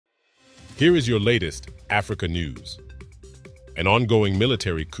Here is your latest Africa news. An ongoing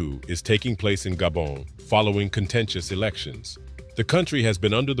military coup is taking place in Gabon following contentious elections. The country has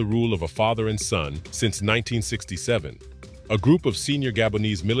been under the rule of a father and son since 1967. A group of senior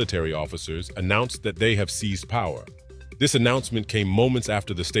Gabonese military officers announced that they have seized power. This announcement came moments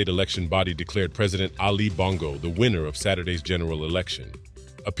after the state election body declared President Ali Bongo the winner of Saturday's general election.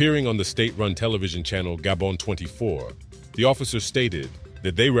 Appearing on the state-run television channel Gabon 24, the officers stated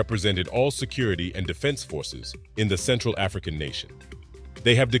that they represented all security and defense forces in the Central African nation.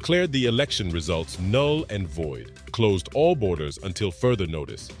 They have declared the election results null and void, closed all borders until further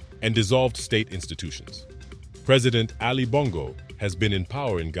notice, and dissolved state institutions. President Ali Bongo has been in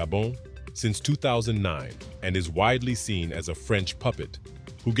power in Gabon since 2009 and is widely seen as a French puppet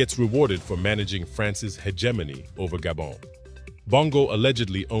who gets rewarded for managing France's hegemony over Gabon. Bongo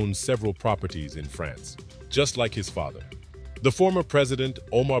allegedly owns several properties in France, just like his father. The former president,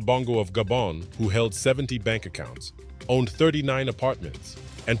 Omar Bongo of Gabon, who held 70 bank accounts, owned 39 apartments,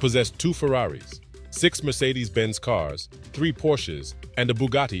 and possessed 2 Ferraris, 6 Mercedes-Benz cars, 3 Porsches, and a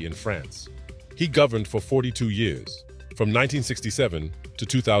Bugatti in France. He governed for 42 years, from 1967 to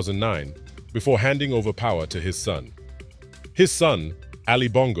 2009, before handing over power to his son. His son, Ali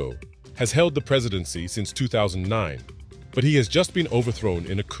Bongo, has held the presidency since 2009, but he has just been overthrown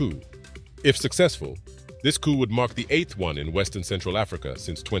in a coup. If successful, this coup would mark the 8th one in Western Central Africa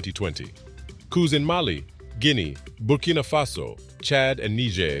since 2020. Coups in Mali, Guinea, Burkina Faso, Chad, and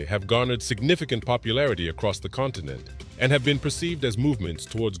Niger have garnered significant popularity across the continent and have been perceived as movements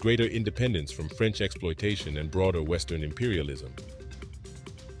towards greater independence from French exploitation and broader Western imperialism.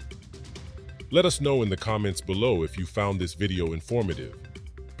 Let us know in the comments below if you found this video informative.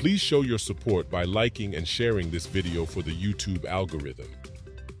 Please show your support by liking and sharing this video for the YouTube algorithm.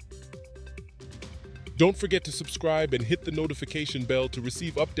 Don't forget to subscribe and hit the notification bell to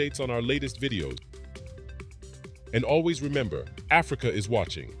receive updates on our latest videos. And always remember, Africa is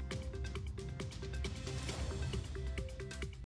watching.